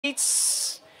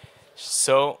seats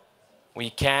so we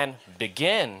can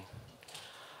begin.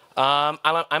 I'm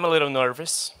a little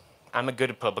nervous. I'm a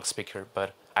good public speaker,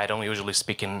 but I don't usually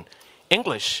speak in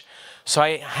English. So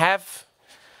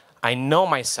I know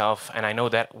myself, and I know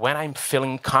that when I'm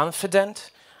feeling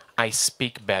confident, I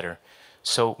speak better.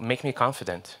 So make me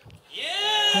confident.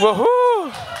 Yeah!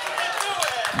 Woohoo!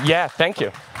 Yeah, thank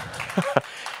you.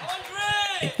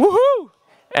 Woohoo!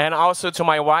 And also to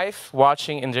my wife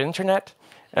watching in the internet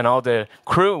and all the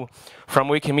crew from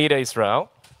Wikimedia Israel.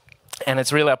 And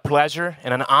it's really a pleasure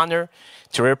and an honor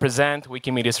to represent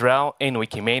Wikimedia Israel in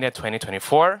Wikimania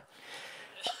 2024.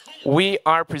 We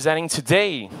are presenting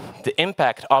today the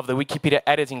impact of the Wikipedia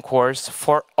editing course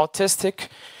for autistic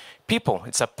people.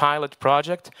 It's a pilot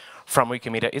project from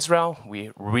Wikimedia Israel.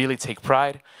 We really take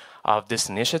pride of this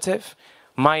initiative.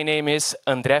 My name is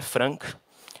André Frank.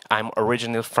 I'm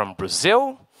originally from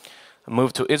Brazil. I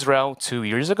moved to Israel 2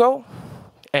 years ago.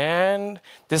 And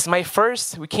this is my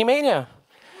first Wikimania.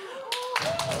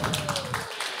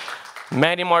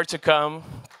 Many more to come.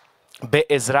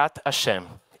 Be'ezrat Hashem,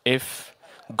 if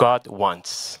God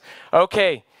wants.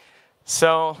 Okay,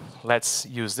 so let's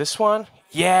use this one.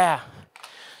 Yeah.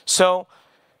 So,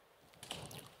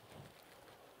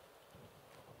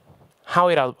 how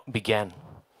it all began?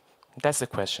 That's the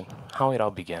question. How it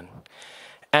all began.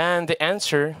 And the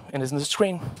answer is on the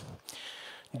screen.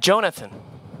 Jonathan,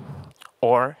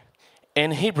 or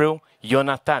in Hebrew,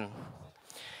 Yonatan.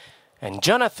 And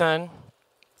Jonathan,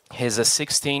 he's a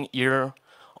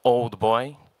 16-year-old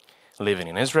boy living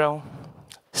in Israel,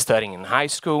 studying in high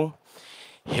school.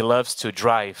 He loves to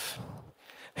drive.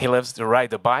 He loves to ride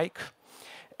the bike.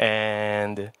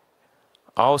 And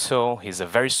also, he's a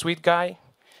very sweet guy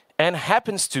and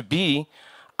happens to be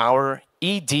our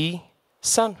ED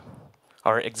son,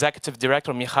 our executive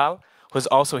director, Michal, who's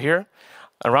also here.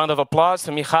 A round of applause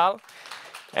to Michal.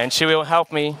 And she will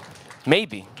help me,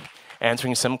 maybe,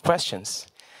 answering some questions.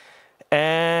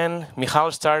 And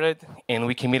Michal started in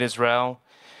Wikimedia Israel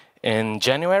in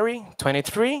January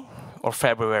 23 or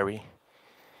February?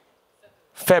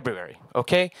 February,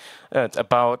 okay?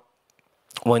 About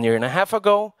 1.5 years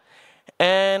ago.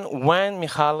 And when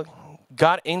Michal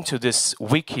got into this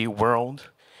wiki world,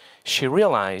 she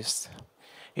realized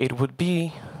it would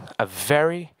be a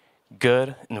very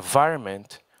good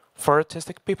environment for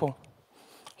autistic people,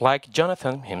 like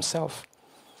Jonathan himself.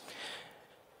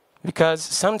 Because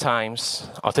sometimes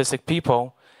autistic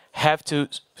people have to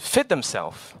fit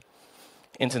themselves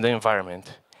into the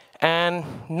environment and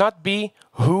not be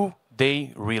who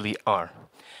they really are.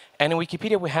 And in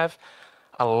Wikipedia, we have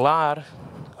a lot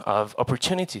of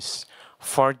opportunities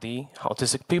for the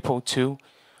autistic people to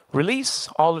release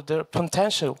all of their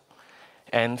potential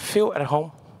and feel at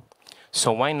home.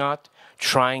 So why not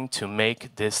trying to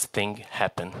make this thing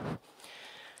happen?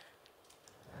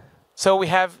 So we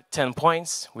have 10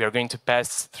 points. We are going to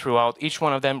pass throughout each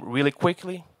one of them really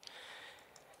quickly.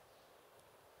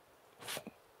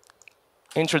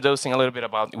 Introducing a little bit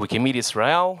about Wikimedia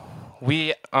Israel.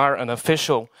 We are an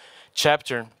official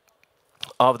chapter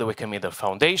of the Wikimedia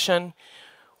Foundation.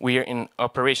 We are in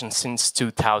operation since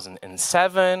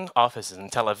 2007, offices in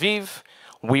Tel Aviv.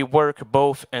 We work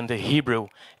both in the Hebrew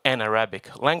and Arabic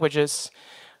languages.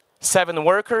 7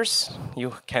 workers.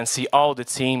 You can see all the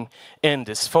team in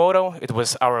this photo. It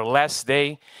was our last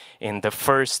day in the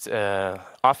first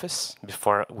office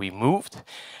before we moved.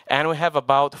 And we have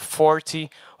about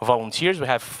 40 volunteers. We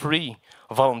have 3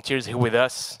 volunteers here with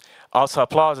us. Also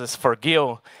applauses for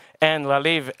Gil and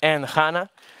Laliv and Hannah.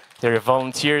 They're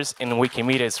volunteers in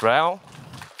Wikimedia Israel.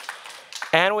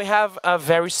 And we have a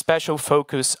very special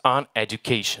focus on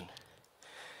education.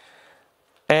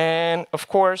 And of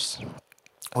course,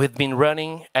 we've been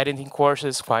running editing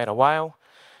courses quite a while,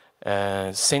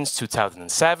 since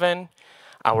 2007.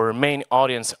 Our main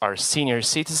audience are senior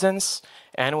citizens,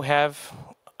 and we have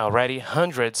already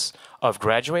hundreds of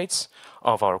graduates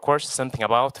of our course, something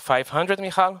about 500,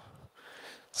 Michal?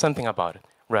 Something about it,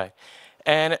 right.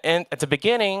 And at the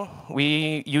beginning,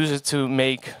 we used it to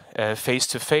make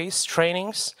face-to-face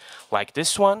trainings like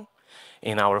this one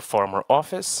in our former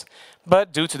office.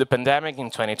 But due to the pandemic in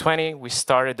 2020, we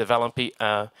started developing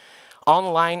an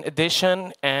online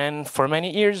edition. And for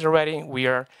many years already, we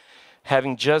are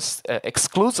having just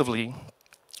exclusively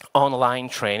online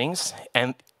trainings.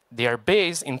 And they are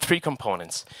based in 3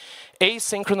 components: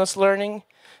 asynchronous learning,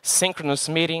 synchronous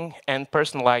meeting, and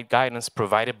personalized guidance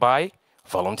provided by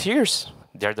volunteers.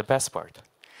 They're the best part.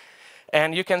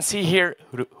 And you can see here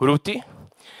Ruti,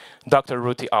 Dr.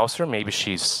 Ruti Auser. Maybe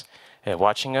she's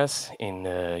watching us in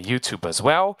YouTube as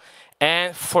well.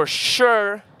 And for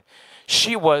sure,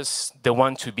 she was the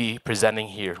one to be presenting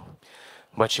here.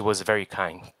 but she was very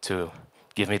kind to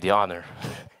give me the honor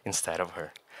instead of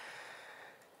her.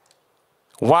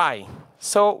 Why?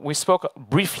 So we spoke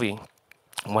briefly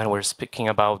when we're speaking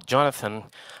about Jonathan,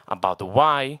 about the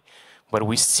why, but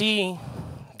we see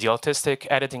the autistic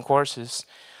editing courses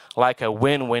like a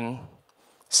win-win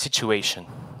situation.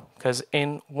 Because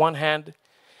in one hand,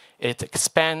 it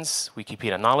expands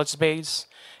Wikipedia knowledge base.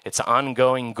 It's an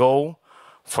ongoing goal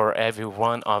for every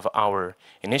one of our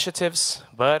initiatives.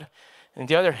 But on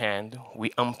the other hand,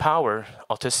 we empower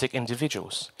autistic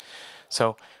individuals.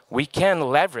 So we can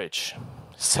leverage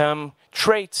some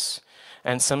traits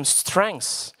and some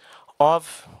strengths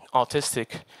of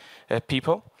autistic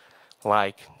people,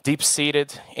 like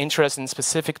deep-seated interest in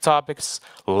specific topics,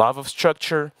 love of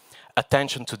structure,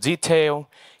 attention to detail,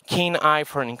 keen eye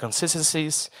for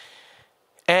inconsistencies.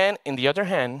 And on the other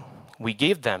hand, we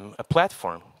give them a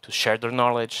platform to share their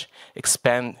knowledge,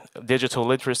 expand digital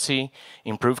literacy,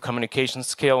 improve communication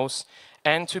skills,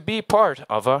 and to be part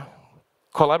of a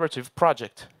collaborative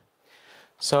project.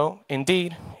 So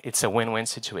indeed, it's a win-win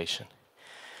situation.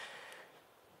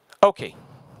 Okay,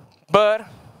 but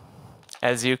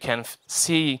as you can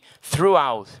see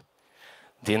throughout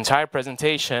the entire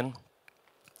presentation,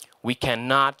 we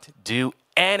cannot do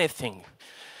anything,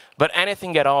 but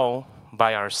anything at all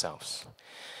by ourselves.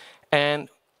 And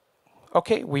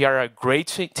okay, we are a great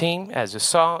team, as you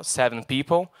saw, 7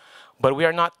 people, but we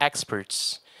are not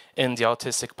experts in the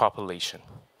autistic population.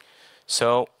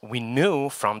 So we knew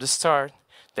from the start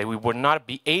that we would not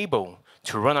be able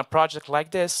to run a project like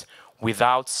this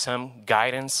without some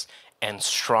guidance and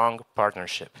strong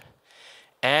partnership.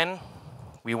 And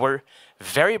we were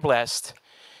very blessed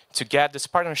to get this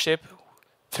partnership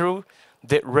through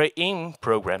the RAIM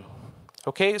program.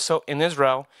 Okay, so in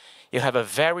Israel, you have a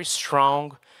very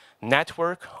strong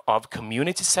network of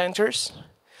community centers.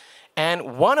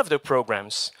 And one of the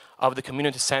programs of the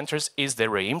community centers is the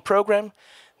RAIM program,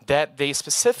 that they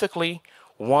specifically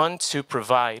want to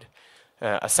provide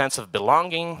a sense of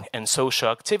belonging and social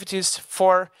activities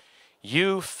for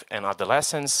youth and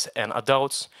adolescents and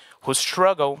adults who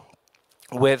struggle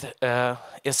with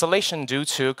isolation due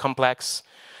to complex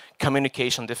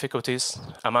communication difficulties,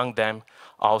 among them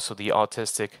also the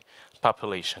autistic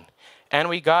population. And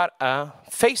we got a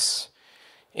face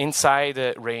inside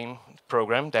the RAIN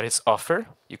program that is offered.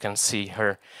 You can see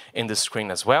her in the screen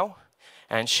as well.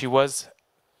 And she was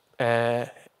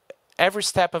every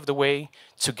step of the way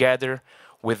together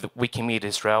with Wikimedia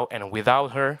Israel, and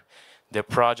without her, the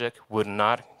project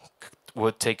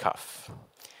would take off.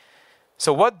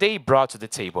 So what they brought to the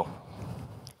table?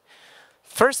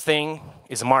 First thing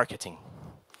is marketing.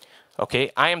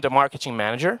 Okay, I am the marketing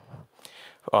manager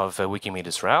of Wikimedia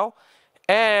Israel,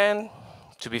 and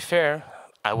to be fair,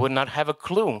 I would not have a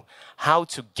clue how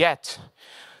to get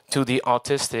to the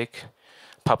autistic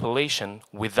population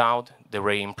without the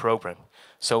RAIM program.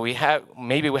 So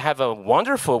maybe we have a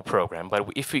wonderful program,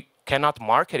 but if we cannot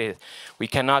market it, we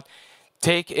cannot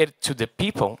take it to the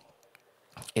people,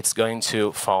 it's going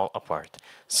to fall apart.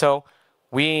 So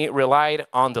we relied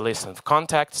on the list of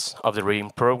contacts of the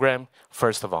RAIM program,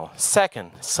 first of all.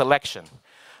 Second, selection.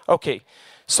 Okay,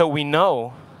 so we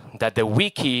know that the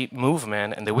Wiki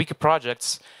movement and the Wiki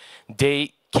projects,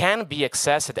 they can be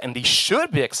accessed and they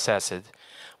should be accessed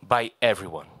by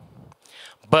everyone.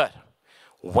 But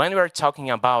when we're talking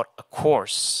about a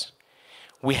course,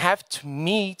 we have to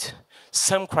meet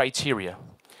some criteria.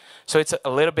 So it's a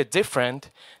little bit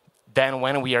different than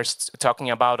when we are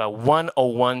talking about a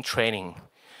 101 training,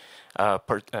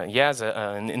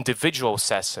 an individual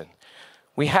session.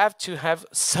 We have to have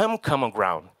some common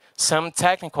ground, some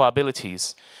technical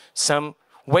abilities, some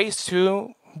ways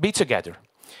to be together.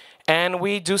 And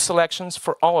we do selections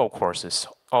for all our courses,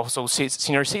 also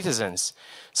senior citizens.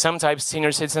 Sometimes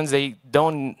senior citizens, they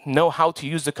don't know how to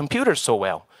use the computer so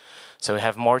well. So we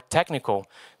have more technical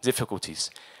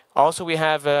difficulties. Also, we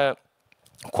have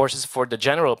courses for the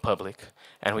general public.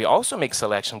 And we also make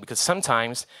selection because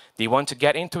sometimes they want to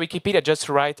get into Wikipedia just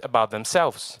to write about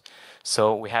themselves.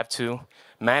 So we have to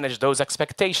manage those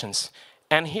expectations.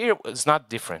 And here it's not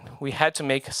different. We had to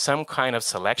make some kind of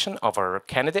selection of our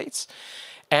candidates,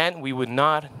 and we would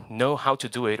not know how to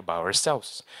do it by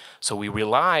ourselves. So we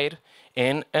relied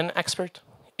on an expert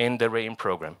in the RAIM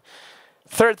program.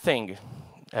 Third thing,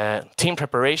 team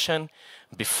preparation.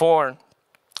 Before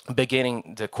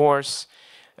beginning the course,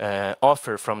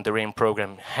 offer from the RAIM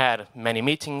program had many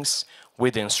meetings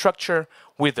with the instructor,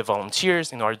 with the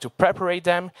volunteers in order to prepare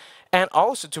them, and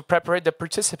also to prepare the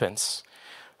participants.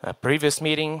 A previous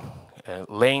meeting,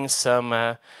 laying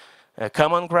some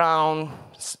common ground,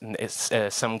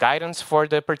 some guidance for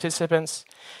the participants,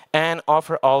 and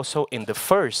offer also in the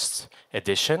first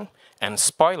edition, and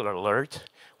spoiler alert,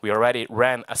 we already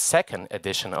ran a second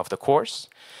edition of the course,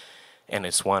 and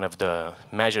it's one of the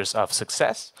measures of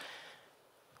success.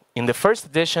 In the first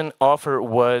edition, offer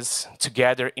was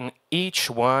together in each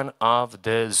one of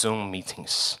the Zoom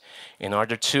meetings in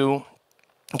order to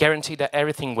guarantee that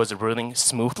everything was running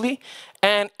smoothly,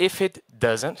 and if it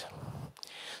doesn't,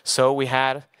 so we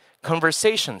had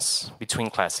conversations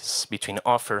between classes, between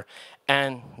offer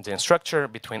and the instructor,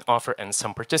 between offer and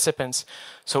some participants.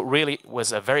 So really it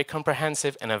was a very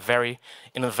comprehensive and a very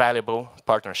invaluable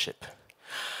partnership.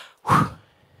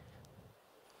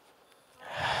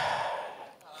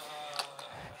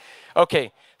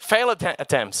 Okay, failed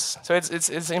attempts. So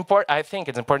it's important. I think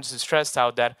it's important to stress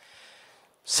out that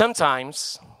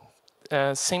sometimes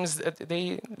seems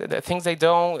that things they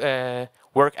don't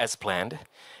work as planned.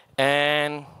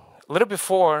 And a little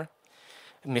before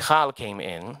Michal came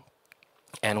in,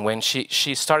 and when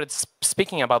she started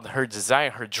speaking about her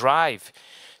desire, her drive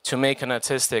to make an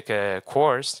autistic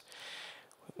course,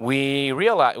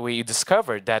 we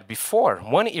discovered that before,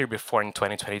 1 year before in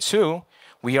 2022,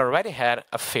 we already had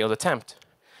a failed attempt.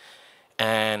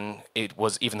 And it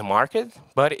was even the market,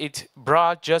 but it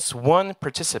brought just one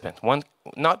participant,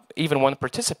 not even one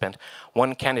participant,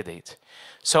 one candidate.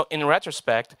 So in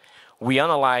retrospect, we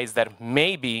analyzed that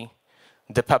maybe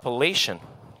the population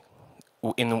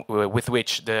with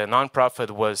which the nonprofit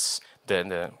was,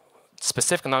 the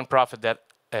specific nonprofit that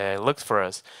looked for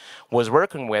us was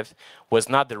working with was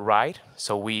not the right.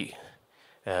 So we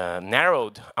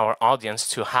narrowed our audience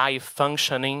to high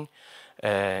functioning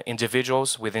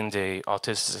individuals within the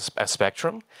autistic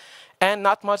spectrum, and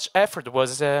not much effort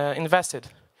was invested.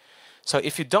 So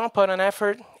if you don't put an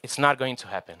effort, it's not going to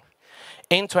happen.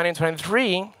 In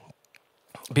 2023,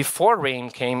 before RAIN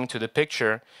came to the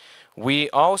picture, we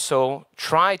also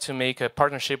tried to make a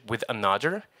partnership with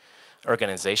another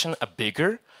organization, a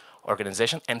bigger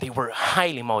organization, and they were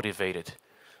highly motivated.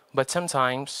 But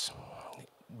sometimes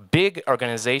big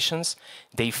organizations,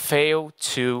 they fail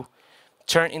to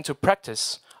turn into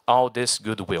practice all this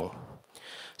goodwill.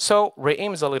 So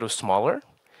RAIM is a little smaller,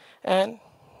 and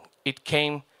it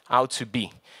came out to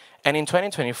be. And in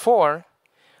 2024,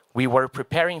 we were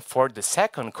preparing for the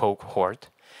second cohort,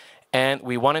 and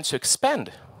we wanted to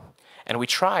expand. And we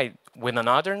tried with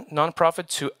another nonprofit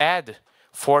to add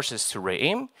forces to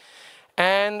RAIM.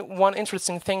 And one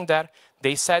interesting thing that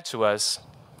they said to us,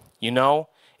 you know,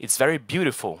 it's very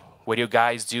beautiful what you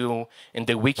guys do in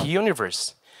the wiki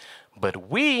universe. But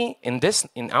we, in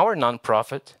our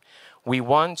nonprofit, we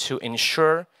want to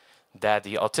ensure that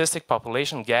the autistic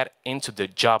population get into the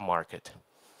job market.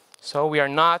 So we are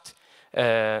not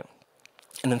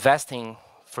investing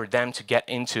for them to get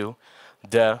into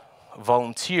the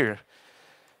volunteer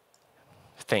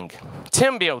thing.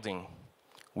 Team building.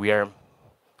 We are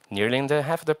nearly in the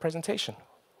half of the presentation.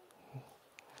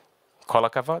 Kol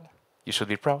hakavod. You should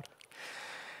be proud.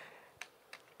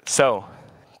 So,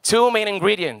 two main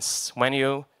ingredients when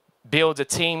you build a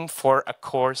team for a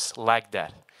course like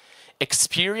that.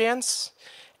 Experience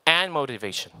and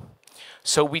motivation.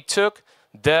 So we took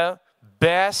the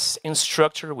best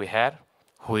instructor we had,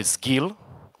 who is Gil.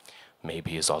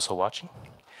 Maybe he's also watching.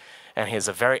 And he's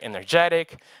a very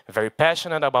energetic, very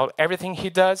passionate about everything he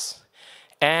does.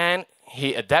 And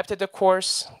he adapted the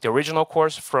course, the original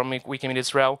course from Wikimedia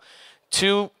Israel,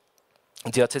 to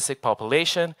the autistic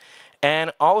population.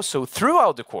 And also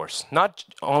throughout the course, not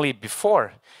only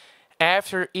before.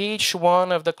 After each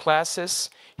one of the classes,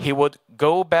 he would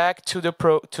go back to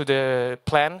the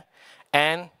plan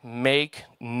and make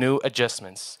new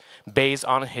adjustments based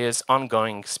on his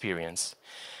ongoing experience.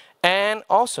 And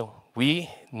also, we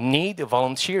need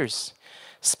volunteers,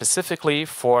 specifically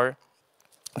for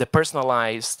the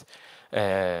personalized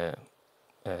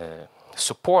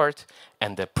support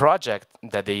and the project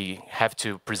that they have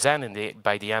to present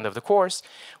by the end of the course.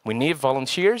 We need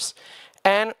volunteers,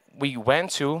 and we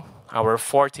went to our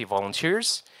 40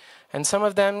 volunteers, and some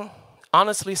of them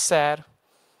honestly said,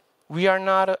 we are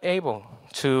not able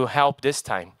to help this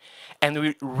time. And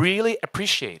we really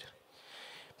appreciate,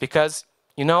 because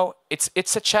you know,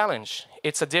 it's a challenge.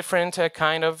 It's a different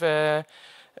kind of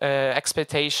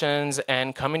expectations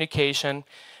and communication.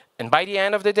 And by the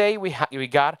end of the day, we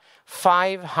got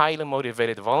 5 highly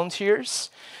motivated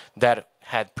volunteers that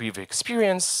had previous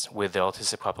experience with the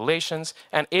autistic populations,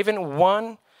 and even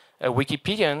one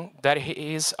Wikipedian that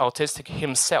he is autistic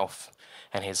himself,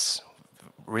 and he's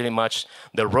really much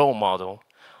the role model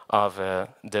of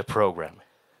the program.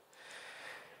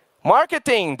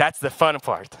 Marketing, that's the fun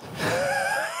part.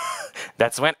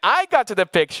 That's when I got to the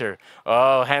picture.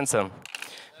 Oh, handsome.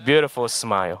 Beautiful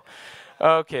smile.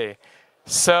 Okay,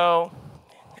 so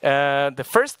the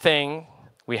first thing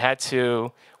we had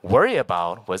to worry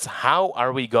about was how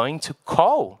are we going to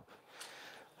call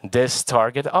this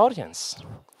target audience?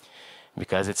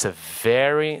 Because it's a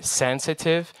very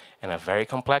sensitive and a very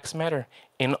complex matter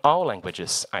in all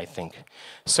languages, I think.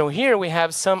 So here we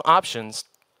have some options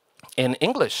in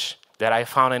English that I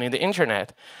found on the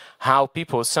internet, how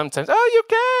people sometimes, oh, you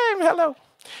came, hello.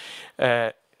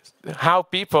 How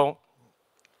people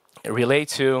relate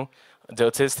to the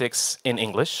autistics in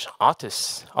English,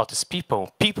 autist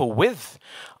people, people with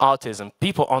autism,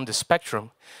 people on the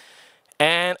spectrum.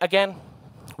 And again,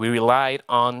 we relied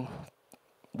on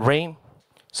RAIM.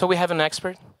 So we have an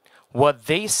expert. What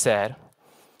they said,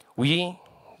 we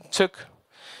took.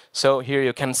 So here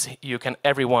you can see,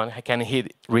 everyone can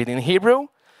read in Hebrew,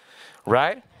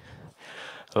 right?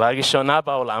 Lagishona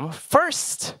ba'olam,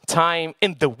 first time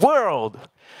in the world.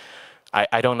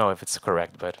 I don't know if it's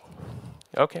correct, but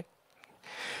okay.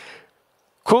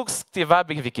 קורס כתיבה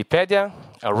בוויקיפדיה,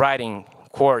 a writing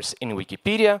course in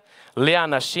Wikipedia,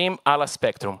 לאנשים על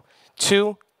הספקטרום,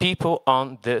 to people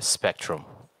on the spectrum,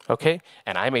 okay?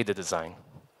 And I made the design,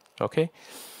 okay?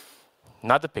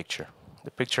 Not the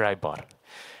picture I bought.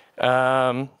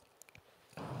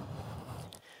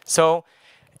 So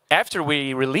after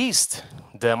we released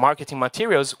the marketing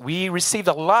materials, we received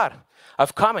a lot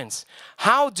of comments.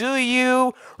 How do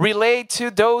you relate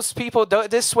to those people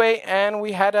this way? And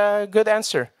we had a good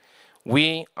answer.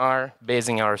 We are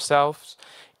basing ourselves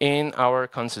in our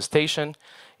consultation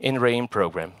in RAIM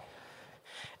program.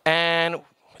 And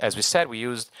as we said, we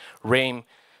used RAIM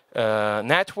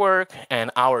network and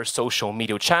our social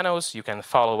media channels. You can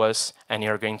follow us and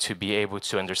you're going to be able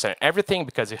to understand everything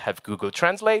because you have Google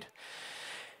Translate.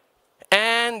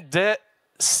 And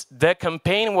the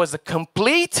campaign was a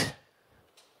complete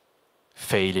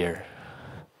failure.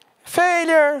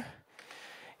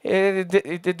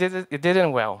 It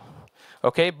didn't well.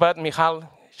 Okay, but Michal,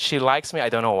 she likes me, I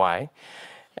don't know why.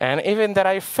 And even that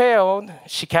I failed,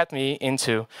 she kept me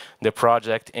into the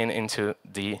project and into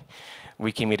the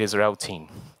Wikimedia Israel team.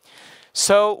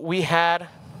 So we had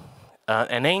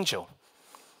an angel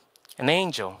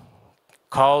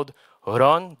called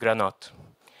Ron Granot.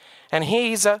 And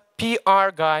he's a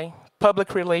PR guy,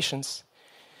 public relations.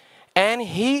 And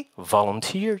he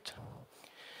volunteered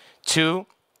to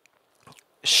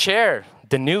share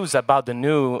the news about the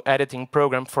new editing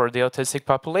program for the autistic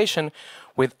population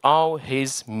with all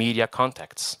his media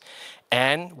contacts.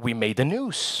 And we made the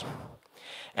news.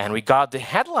 And we got the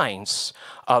headlines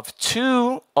of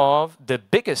two of the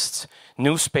biggest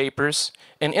newspapers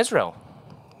in Israel.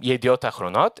 Yediot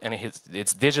Achronot and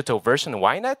its digital version,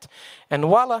 Ynet, and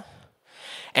Walla.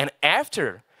 And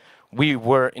after we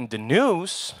were in the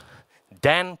news,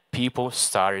 then people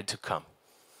started to come.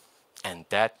 And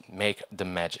that made the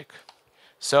magic.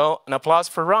 So an applause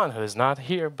for Ron, who is not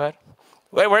here, but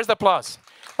where's the applause?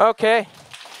 Okay.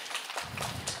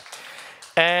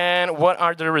 And what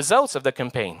are the results of the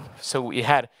campaign? So we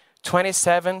had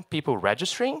 27 people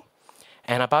registering,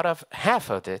 and about half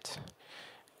of it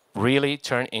really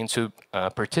turned into a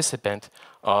participant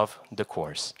of the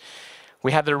course.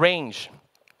 We had the range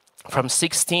from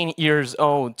 16 years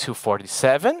old to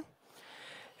 47.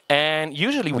 And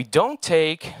usually we don't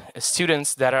take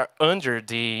students that are under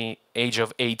the age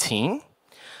of 18.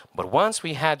 But once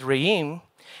we had RAIM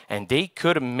and they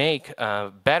could make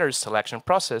a better selection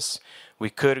process, we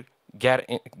could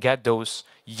get those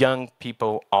young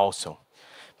people also.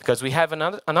 Because we have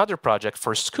another project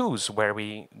for schools where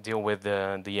we deal with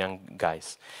the young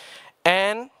guys.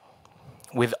 And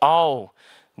with all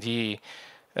the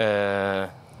Aloch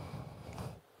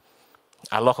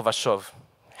Vashov,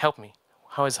 help me.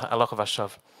 How is Aloch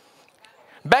Vashov?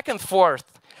 Back and forth.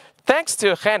 Thanks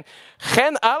to Chen.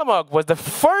 Chen Almog was the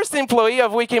first employee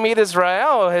of Wikimedia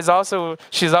Israel.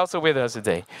 She's also with us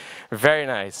today. Very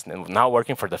nice. And now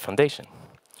working for the foundation.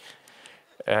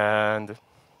 And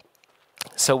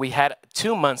so we had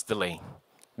 2 months delay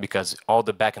because all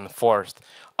the back and forth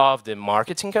of the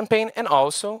marketing campaign and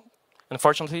also,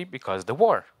 unfortunately, because of the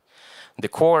war. The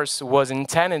course was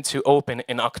intended to open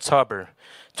in October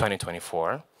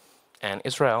 2024. And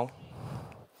Israel,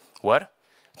 what?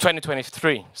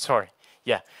 2023, sorry,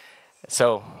 yeah.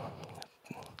 So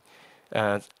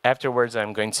afterwards,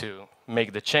 I'm going to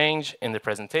make the change in the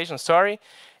presentation, sorry,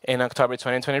 in October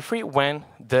 2023 when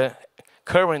the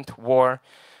current war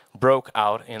broke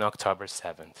out in October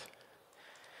 7th.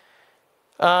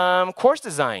 Course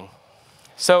design.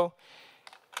 So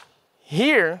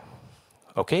here,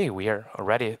 okay, we are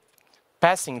already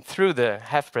passing through the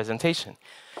half presentation.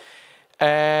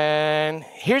 And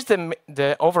here's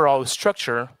the overall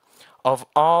structure of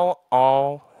all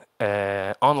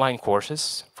online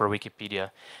courses for Wikipedia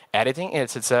editing.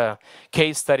 It's a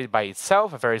case study by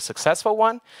itself, a very successful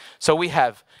one. So we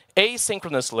have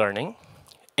asynchronous learning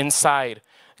inside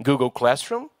Google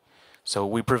Classroom. So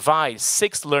we provide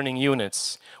 6 learning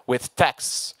units with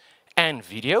texts and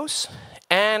videos.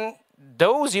 And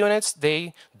those units,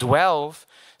 they delve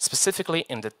specifically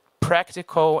in the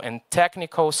practical and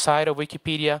technical side of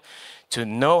Wikipedia to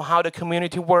know how the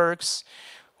community works,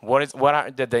 what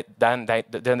are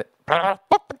the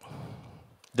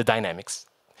dynamics.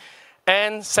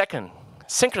 And second,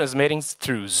 synchronous meetings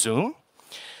through Zoom.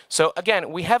 So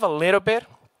again, we have a little bit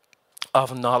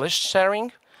of knowledge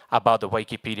sharing about the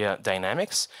Wikipedia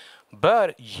dynamics,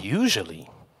 but usually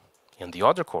in the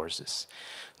other courses,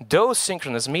 those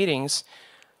synchronous meetings,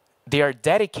 they are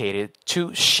dedicated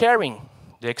to sharing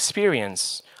the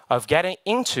experience of getting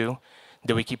into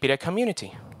the Wikipedia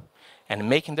community and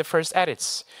making the first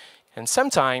edits. And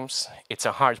sometimes it's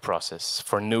a hard process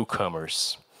for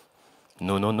newcomers.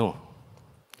 No.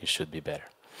 It should be better.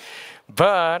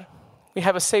 But we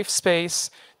have a safe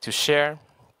space to share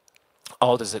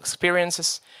all these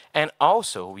experiences, and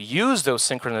also we use those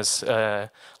synchronous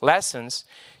lessons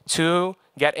to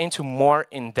get into more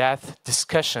in-depth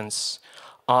discussions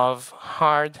of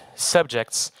hard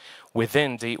subjects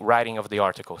within the writing of the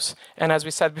articles. And as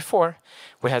we said before,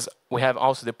 we have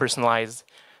also the personalized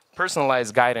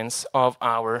guidance of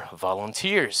our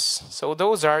volunteers. So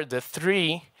those are the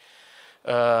 3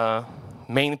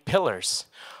 main pillars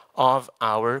of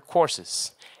our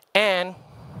courses. And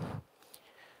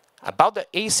about the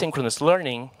asynchronous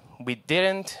learning, we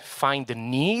didn't find the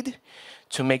need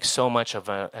to make so much of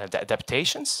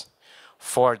adaptations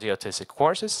for the autistic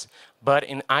courses, but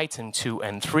in item 2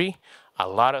 and 3, a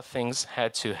lot of things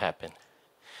had to happen.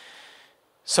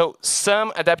 So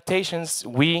some adaptations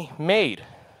we made.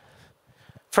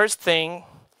 First thing,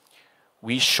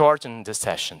 we shortened the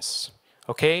sessions,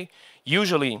 okay?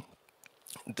 Usually,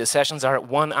 the sessions are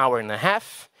 1.5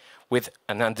 hours with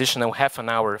an additional half an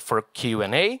hour for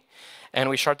Q&A, and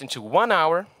we shortened to 1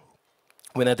 hour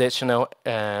with an additional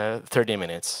 30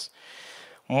 minutes.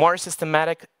 More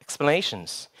systematic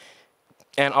explanations,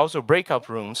 and also breakout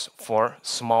rooms for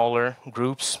smaller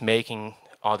groups making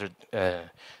other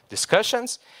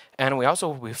discussions, and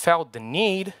we felt the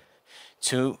need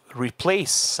to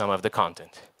replace some of the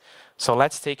content. So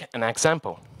let's take an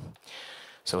example.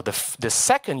 So the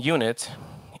second unit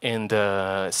in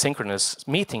the synchronous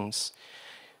meetings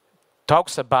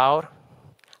talks about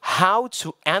how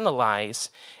to analyze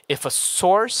if a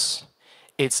source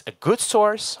is a good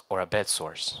source or a bad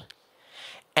source.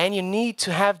 And you need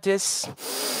to have this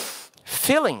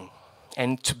feeling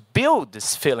and to build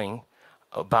this feeling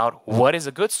about what is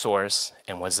a good source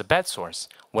and what is a bad source,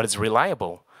 what is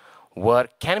reliable,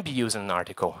 what can be used in an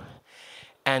article.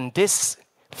 And this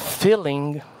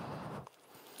feeling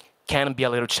can be a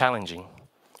little challenging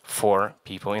for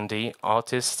people in the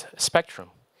autist spectrum.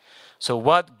 So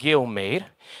what Gil made,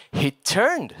 he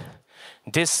turned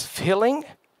this feeling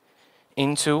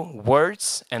into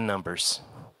words and numbers.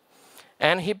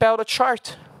 And he built a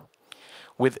chart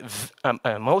with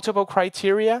multiple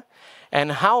criteria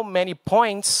and how many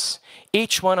points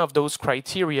each one of those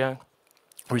criteria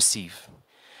receive.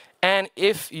 And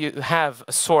if you have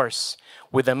a source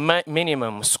with a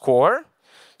minimum score,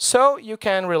 so you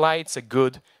can rely it's a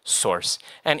good source.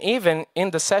 And even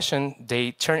in the session,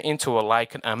 they turn into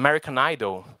like an American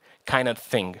Idol kind of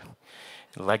thing.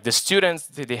 Like the students,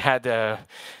 they had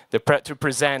to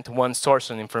present one source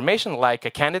of information, like a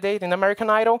candidate in American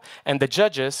Idol, and the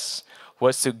judges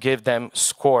was to give them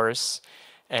scores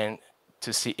and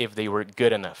to see if they were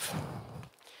good enough.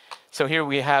 So here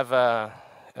we have a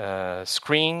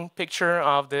screen picture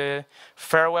of the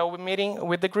farewell meeting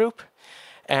with the group.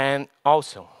 And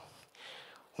also,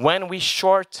 when we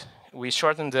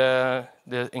shorten the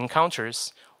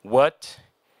encounters, what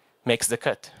makes the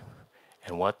cut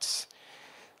and what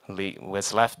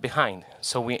was left behind.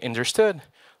 So we understood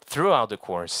throughout the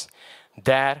course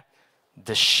that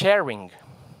the sharing,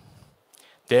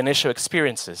 the initial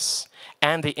experiences,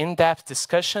 and the in-depth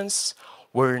discussions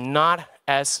were not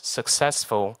as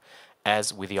successful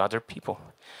as with the other people.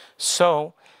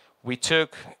 So we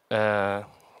took a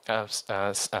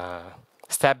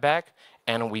step back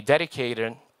and we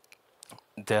dedicated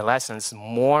the lessons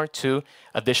more to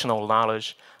additional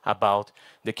knowledge about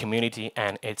the community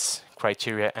and its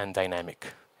criteria and dynamic.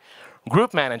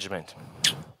 Group management.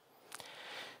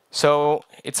 So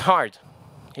it's hard.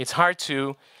 It's hard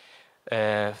to,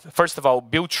 first of all,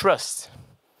 build trust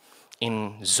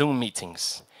in Zoom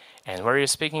meetings. And where you're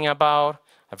speaking about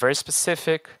a very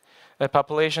specific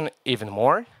population, even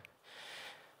more.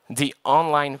 The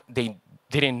online, they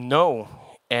didn't know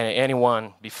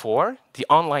anyone before. The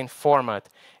online format,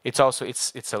 it's a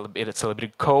little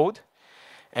bit code,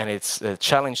 and it's a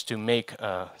challenge to make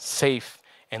a safe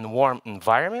and warm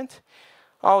environment.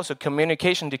 Also,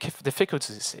 communication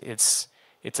difficulties. It's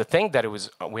a thing that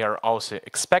we are also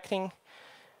expecting.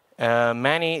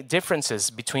 Many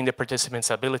differences between the participants'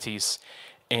 abilities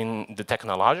in the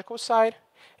technological side,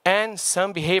 and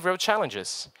some behavioral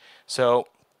challenges. So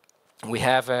we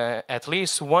have at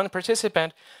least one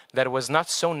participant that was not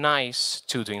so nice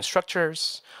to the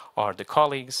instructors or the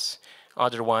colleagues,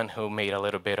 other one who made a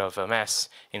little bit of a mess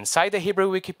inside the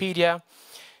Hebrew Wikipedia.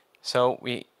 So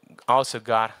we also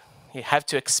you have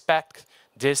to expect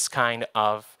this kind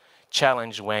of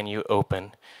challenge when you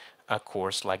open a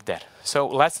course like that. So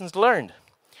lessons learned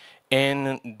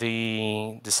in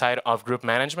the side of group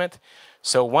management.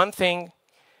 So one thing,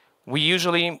 we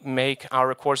usually make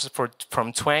our courses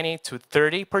from 20 to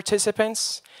 30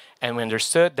 participants, and we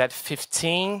understood that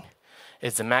 15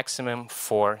 is the maximum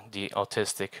for the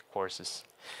autistic courses.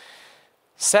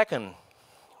 Second,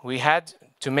 we had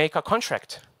to make a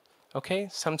contract. Okay,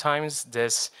 sometimes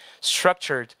this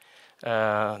structured,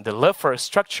 the love for a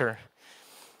structure,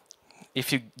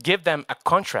 if you give them a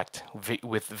contract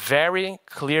with very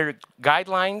clear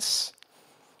guidelines,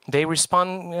 they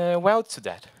respond well to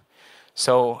that.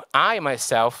 So I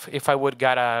myself, if I would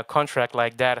get a contract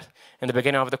like that in the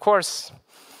beginning of the course,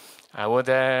 I would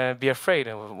be afraid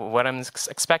of what I'm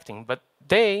expecting. But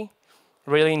they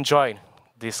really enjoyed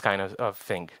this kind of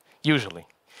thing, usually.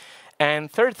 And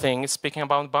third thing is speaking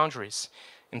about boundaries.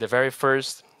 In the very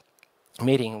first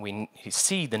meeting, we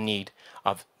see the need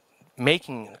of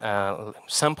making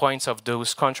some points of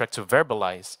those contracts to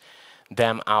verbalize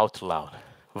them out loud.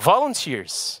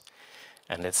 Volunteers,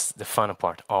 and that's the fun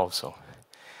part also.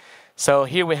 So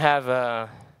here we have a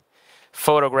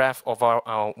photograph of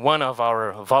one of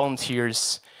our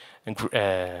volunteers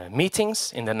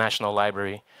meetings in the National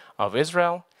Library of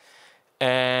Israel.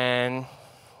 And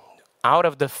out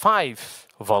of the 5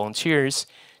 volunteers,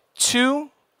 2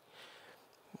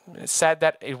 said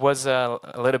that it was a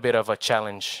little bit of a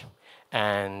challenge.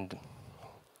 And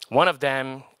one of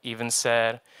them even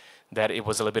said that it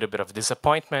was a little bit of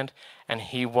disappointment, and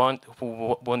he would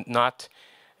not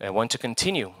want to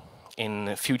continue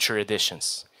in future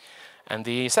editions. And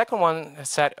the second one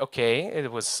said, okay,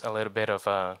 it was a little bit of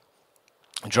a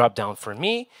drop down for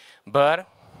me, but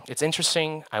it's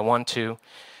interesting, I want to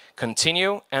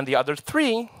continue. And the other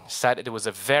 3 said it was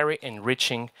a very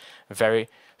enriching, very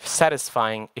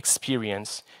satisfying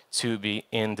experience to be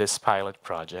in this pilot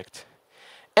project.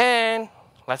 And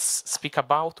let's speak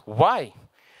about why.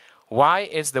 Why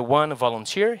is the one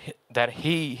volunteer that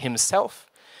he himself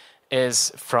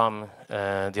is from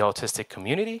the autistic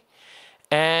community?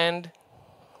 And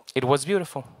it was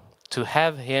beautiful to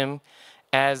have him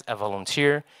as a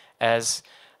volunteer, as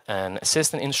an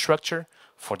assistant instructor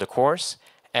for the course.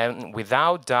 And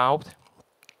without doubt,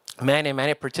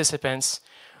 many participants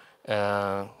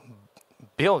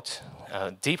built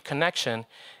a deep connection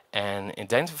and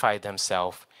identified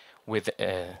themselves with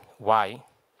why.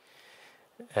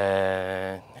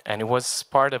 And it was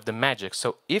part of the magic.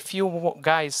 So if you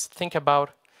guys think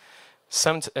about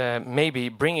maybe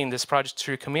bringing this project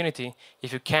to your community,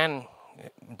 if you can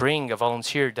bring a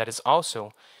volunteer that is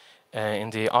also in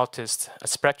the autist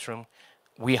spectrum,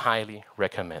 we highly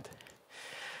recommend.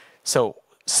 So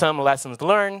some lessons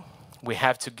learned. We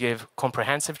have to give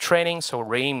comprehensive training. So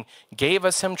Raim gave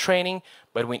us some training,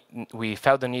 but we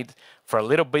felt the need for a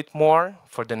little bit more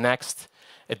for the next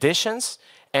editions,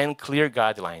 and clear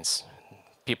guidelines.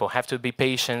 People have to be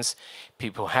patient,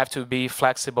 people have to be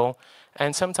flexible,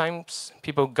 and sometimes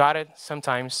people got it,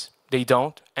 sometimes they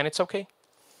don't, and it's okay.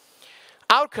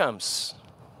 Outcomes.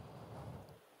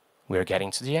 We're getting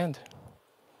to the end.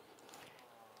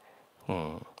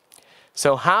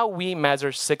 So how we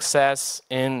measure success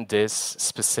in this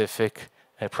specific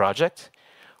project?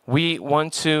 We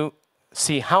want to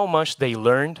see how much they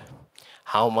learned,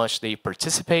 how much they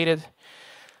participated,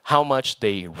 how much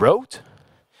they wrote,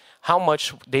 how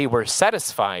much they were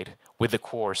satisfied with the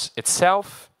course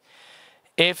itself,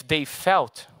 if they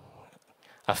felt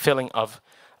a feeling of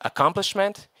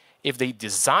accomplishment, if they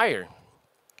desire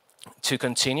to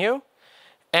continue,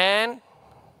 and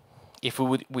if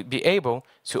we would be able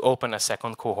to open a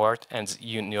second cohort, and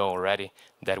you know already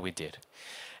that we did.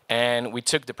 And we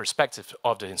took the perspective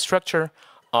of the instructor,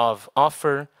 of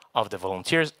offer, of the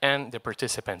volunteers, and the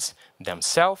participants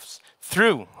themselves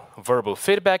through verbal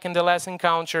feedback in the last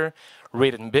encounter,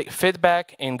 written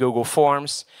feedback in Google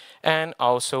Forms, and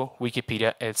also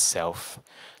Wikipedia itself.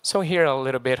 So here a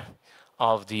little bit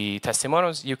of the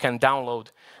testimonials. You can download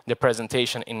the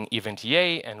presentation in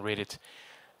Eventia and read it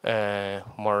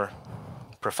more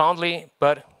profoundly,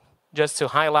 but just to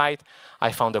highlight,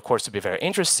 I found the course to be very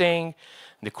interesting.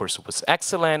 The course was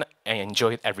excellent. I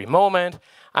enjoyed every moment.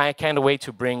 I can't wait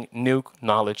to bring new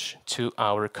knowledge to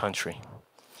our country.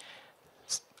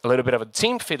 A little bit of a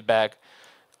team feedback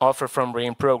offered from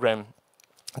Brain Program.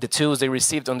 The tools they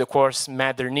received on the course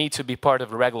met their need to be part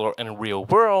of the regular and real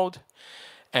world.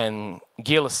 And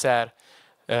Gil said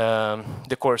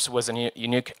the course was a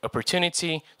unique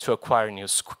opportunity to acquire new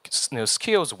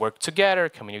skills, work together,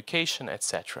 communication,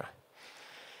 etc.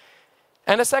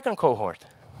 And the second cohort.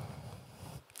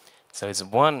 So it's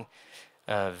one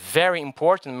very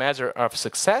important measure of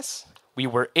success. We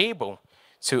were able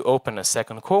to open a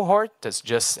second cohort that's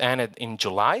just ended in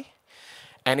July,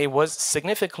 and it was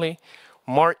significantly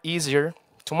more easier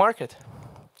to market.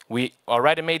 We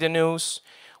already made the news.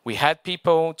 We had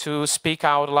people to speak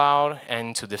out loud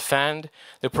and to defend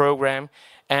the program.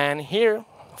 And here,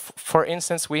 for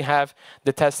instance, we have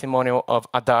the testimonial of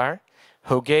Adar,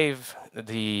 who gave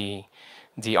the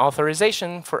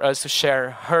authorization for us to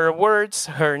share her words,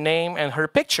 her name, and her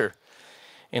picture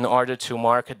in order to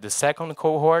market the second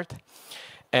cohort.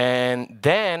 And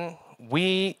then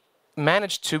we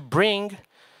managed to bring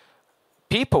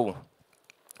people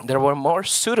that were more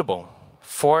suitable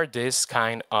for this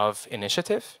kind of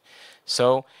initiative.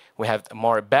 So we have a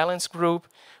more balanced group.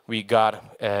 We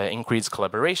got increased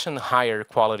collaboration, higher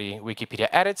quality Wikipedia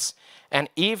edits, and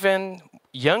even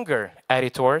younger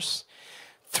editors.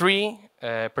 3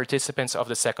 participants of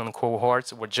the second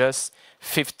cohort were just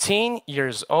 15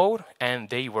 years old, and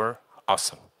they were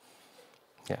awesome.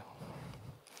 Yeah,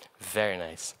 very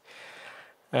nice.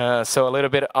 So a little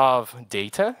bit of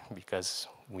data, because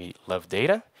we love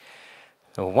data.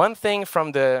 So one thing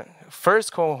from the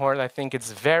first cohort I think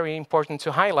it's very important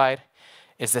to highlight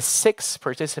is that 6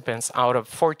 participants out of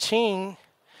 14,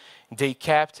 they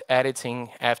kept editing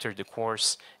after the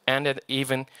course ended,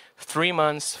 even 3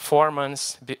 months, 4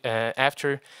 months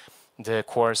after the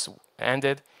course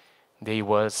ended, they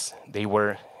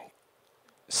were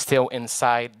still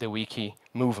inside the wiki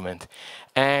movement.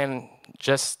 And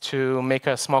just to make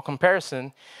a small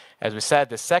comparison, as we said,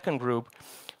 the second group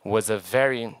was a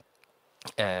very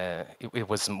it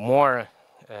was more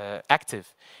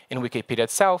active in Wikipedia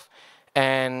itself,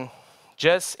 and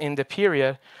just in the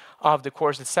period of the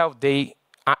course itself, they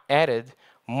added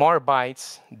more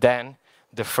bytes than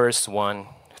the first one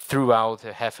throughout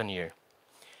a half a year.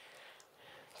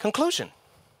 Conclusion.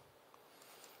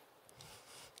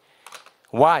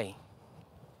 Why?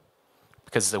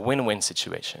 Because it's a win-win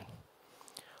situation.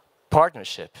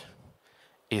 Partnership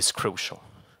is crucial.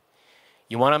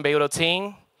 You want to build a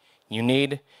team, you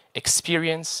need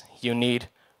experience, you need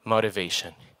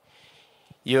motivation.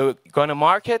 You're going to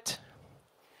market,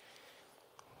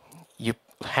 you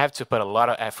have to put a lot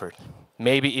of effort,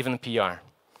 maybe even PR.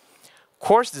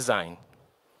 Course design.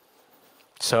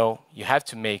 So you have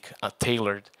to make a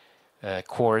tailored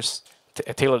course,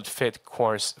 a tailored fit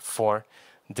course for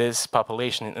this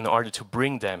population in order to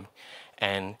bring them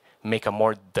and make a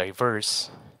more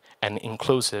diverse and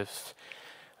inclusive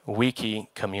wiki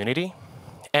community.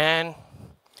 And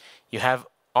you have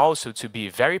also to be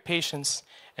very patient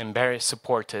and very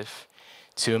supportive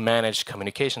to manage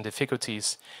communication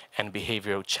difficulties and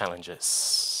behavioral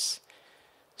challenges.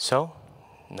 So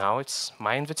now it's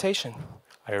my invitation.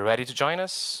 Are you ready to join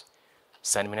us?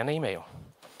 Send me an email.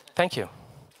 Thank you.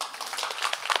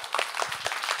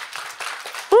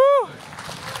 Woo!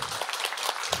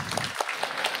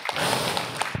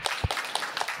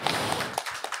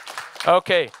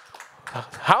 Okay.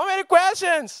 How many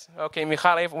questions? Okay,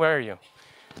 Michal, where are you?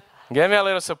 Give me a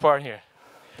little support here.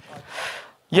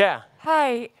 Yeah.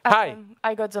 Hi. Hi.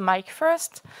 I got the mic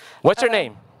first. What's your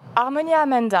name? Harmonia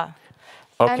Amanda.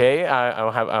 Okay,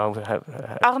 I'll have.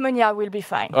 Harmonia will be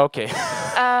fine. Okay.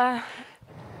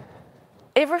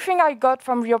 Everything I got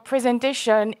from your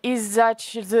presentation is that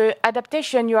the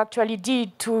adaptation you actually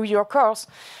did to your course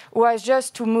was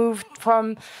just to move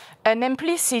from an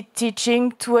implicit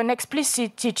teaching to an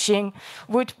explicit teaching,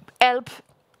 would help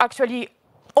actually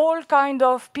all kind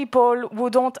of people who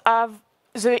don't have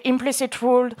the implicit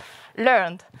rule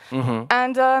learned. Mm-hmm.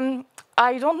 And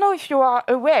I don't know if you are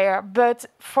aware, but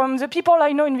from the people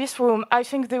I know in this room, I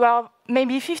think there are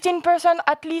maybe 15%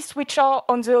 at least which are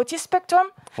on the autism spectrum.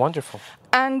 Wonderful.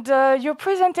 And your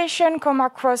presentation come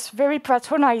across very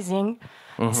patronizing.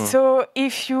 Mm-hmm. So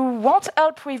if you want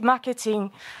help with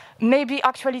marketing, maybe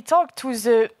actually talk to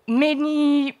the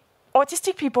many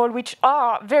autistic people which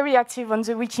are very active on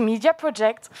the Wikimedia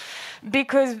project,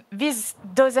 because this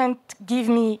doesn't give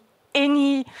me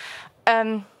any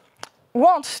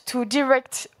want to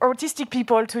direct autistic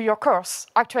people to your course.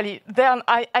 Actually, then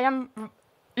I am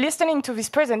listening to this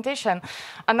presentation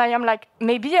and I am like,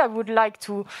 maybe I would like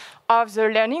to have the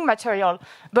learning material,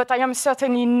 but I am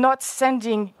certainly not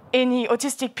sending any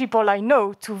autistic people I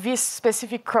know to this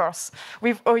specific course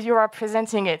with how you are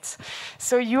presenting it.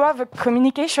 So you have a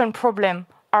communication problem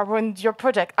around your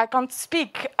project. I can't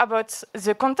speak about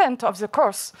the content of the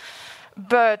course,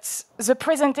 but the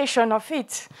presentation of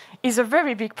it is a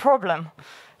very big problem.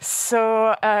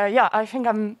 So yeah, I think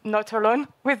I'm not alone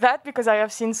with that, because I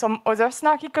have seen some other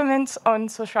snarky comments on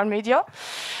social media.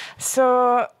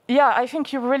 So yeah, I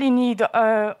think you really need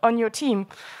on your team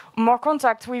more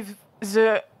contact with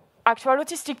the actual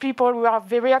autistic people who are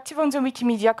very active on the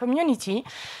Wikimedia community,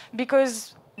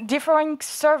 because different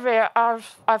surveys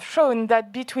have shown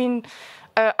that between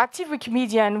active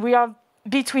Wikimedian, we are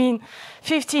between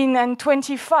 15 and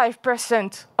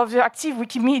 25% of the active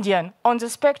Wikimedian on the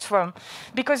spectrum.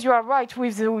 Because you are right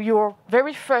with your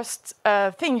very first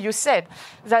thing you said,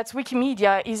 that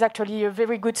Wikimedia is actually a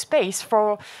very good space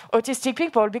for autistic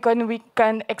people, because we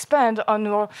can expand on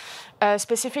our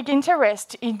specific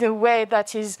interest in a way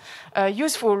that is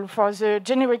useful for the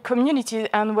generic community,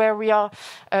 and where we are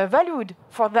valued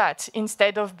for that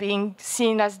instead of being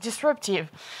seen as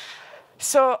disruptive.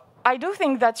 So I do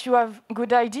think that you have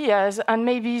good ideas, and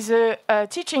maybe the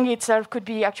teaching itself could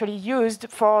be actually used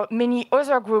for many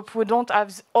other groups who don't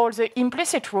have all the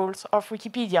implicit rules of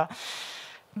Wikipedia.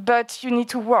 But you need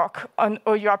to work on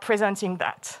how you are presenting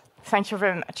that. Thank you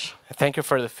very much. Thank you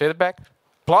for the feedback.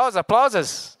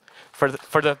 Applauses for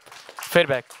the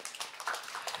feedback.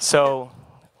 So,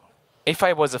 if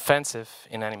I was offensive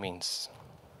in any means,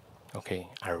 okay,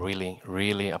 I really,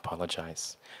 really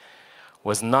apologize.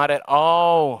 Was not at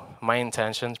all my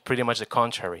intention, pretty much the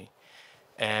contrary.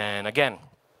 And again,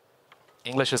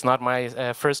 English is not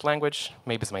my first language,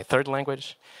 maybe it's my third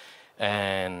language.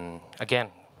 And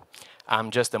again, I'm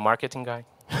just a marketing guy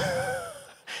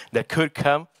that could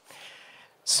come.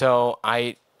 So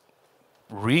I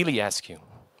really ask you,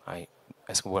 I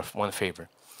ask one favor.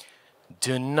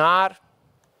 Do not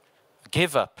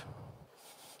give up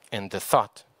in the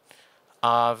thought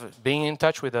of being in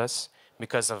touch with us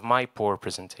because of my poor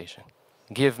presentation.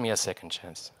 Give me a second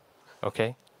chance,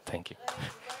 okay? Thank you.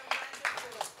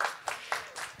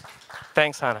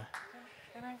 Thanks, Hannah.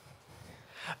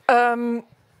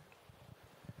 Can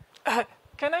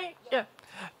I? Yeah.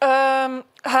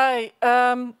 Hi.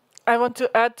 I want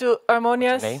to add to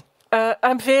Harmonia's. Name?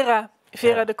 I'm Vera.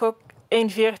 Vera Yeah. de Kok, een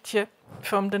veertje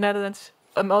from the Netherlands.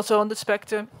 I'm also on the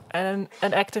spectrum and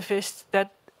an activist that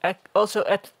also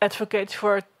advocates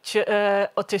for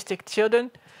autistic children,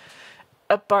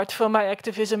 apart from my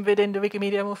activism within the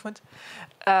Wikimedia movement.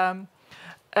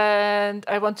 And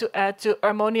I want to add to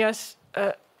Harmonia's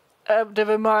the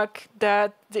remark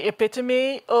that the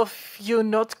epitome of you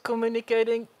not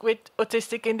communicating with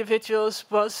autistic individuals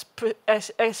was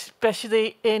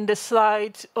especially in the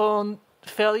slide on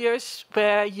failures,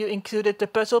 where you included the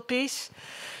puzzle piece.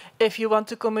 If you want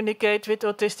to communicate with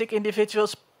autistic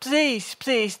individuals, please,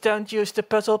 please don't use the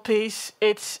puzzle piece.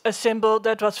 It's a symbol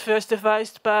that was first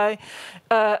devised by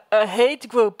a hate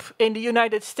group in the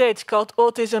United States called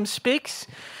Autism Speaks,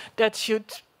 that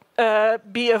should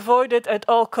be avoided at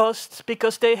all costs,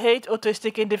 because they hate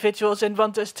autistic individuals and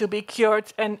want us to be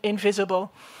cured and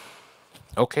invisible.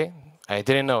 Okay, I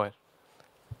didn't know it.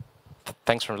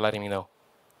 Thanks for letting me know.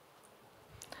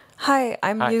 Hi,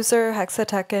 I'm Hi. user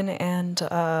Hexatechin, and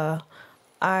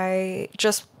I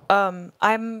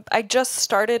just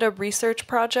started a research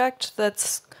project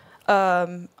that's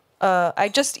I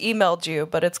just emailed you,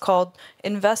 but it's called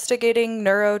Investigating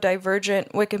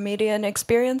Neurodivergent Wikimedian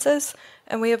Experiences,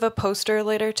 and we have a poster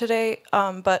later today,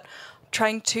 but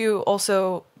trying to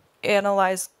also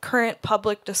analyze current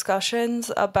public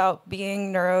discussions about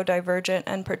being neurodivergent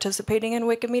and participating in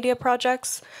Wikimedia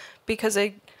projects, because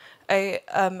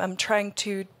I'm trying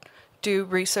to do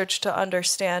research to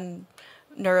understand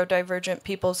neurodivergent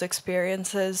people's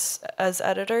experiences as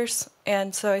editors,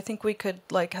 and so I think we could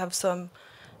have some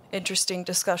interesting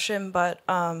discussion. But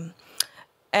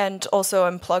and also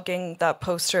I'm plugging that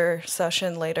poster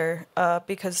session later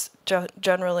because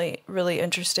generally really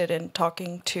interested in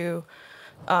talking to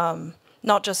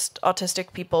not just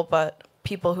autistic people, but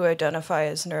people who identify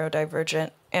as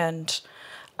neurodivergent. And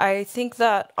I think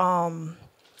that other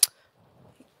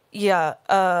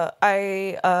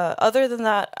than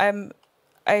that,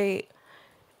 I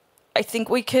think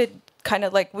we could kind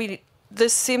of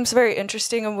this seems very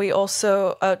interesting, and we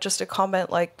also just a comment,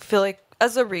 like, feel like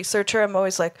as a researcher, I'm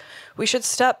always like, we should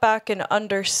step back and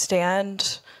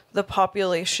understand the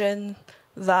population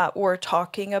that we're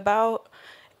talking about,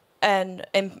 and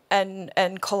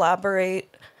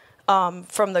collaborate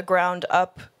from the ground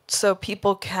up, so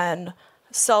people can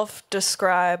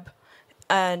self-describe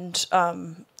and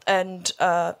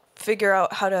figure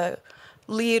out how to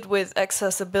lead with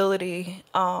accessibility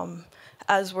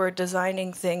as we're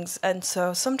designing things. And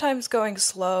so sometimes going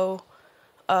slow,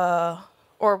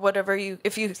 or whatever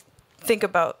if you think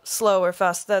about slow or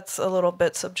fast, that's a little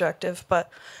bit subjective, but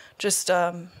just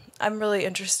I'm really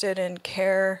interested in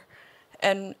care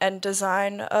and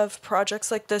design of projects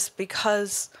like this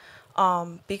because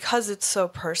it's so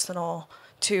personal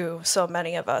to so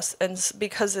many of us, and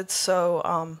because it's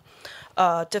so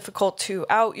difficult to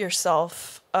out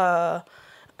yourself,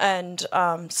 and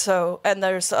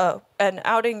there's and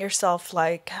outing yourself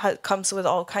comes with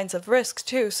all kinds of risks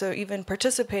too. So even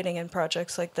participating in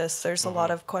projects like this, there's a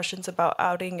lot of questions about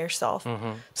outing yourself.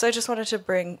 So I just wanted to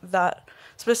bring that,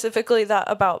 specifically that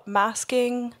about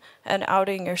masking and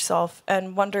outing yourself,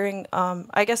 and wondering,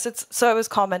 I guess so I was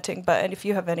commenting, but if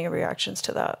you have any reactions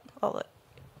to that, I'll let.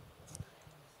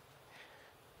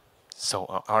 So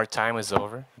our time is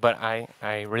over, but I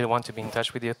really want to be in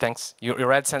touch with you. Thanks. You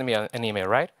already sent me an email,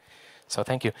 right? So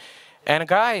thank you. And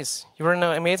guys, you were an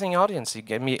amazing audience. You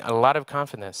gave me a lot of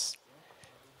confidence.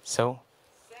 So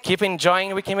keep enjoying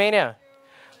Wikimedia.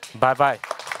 Bye-bye.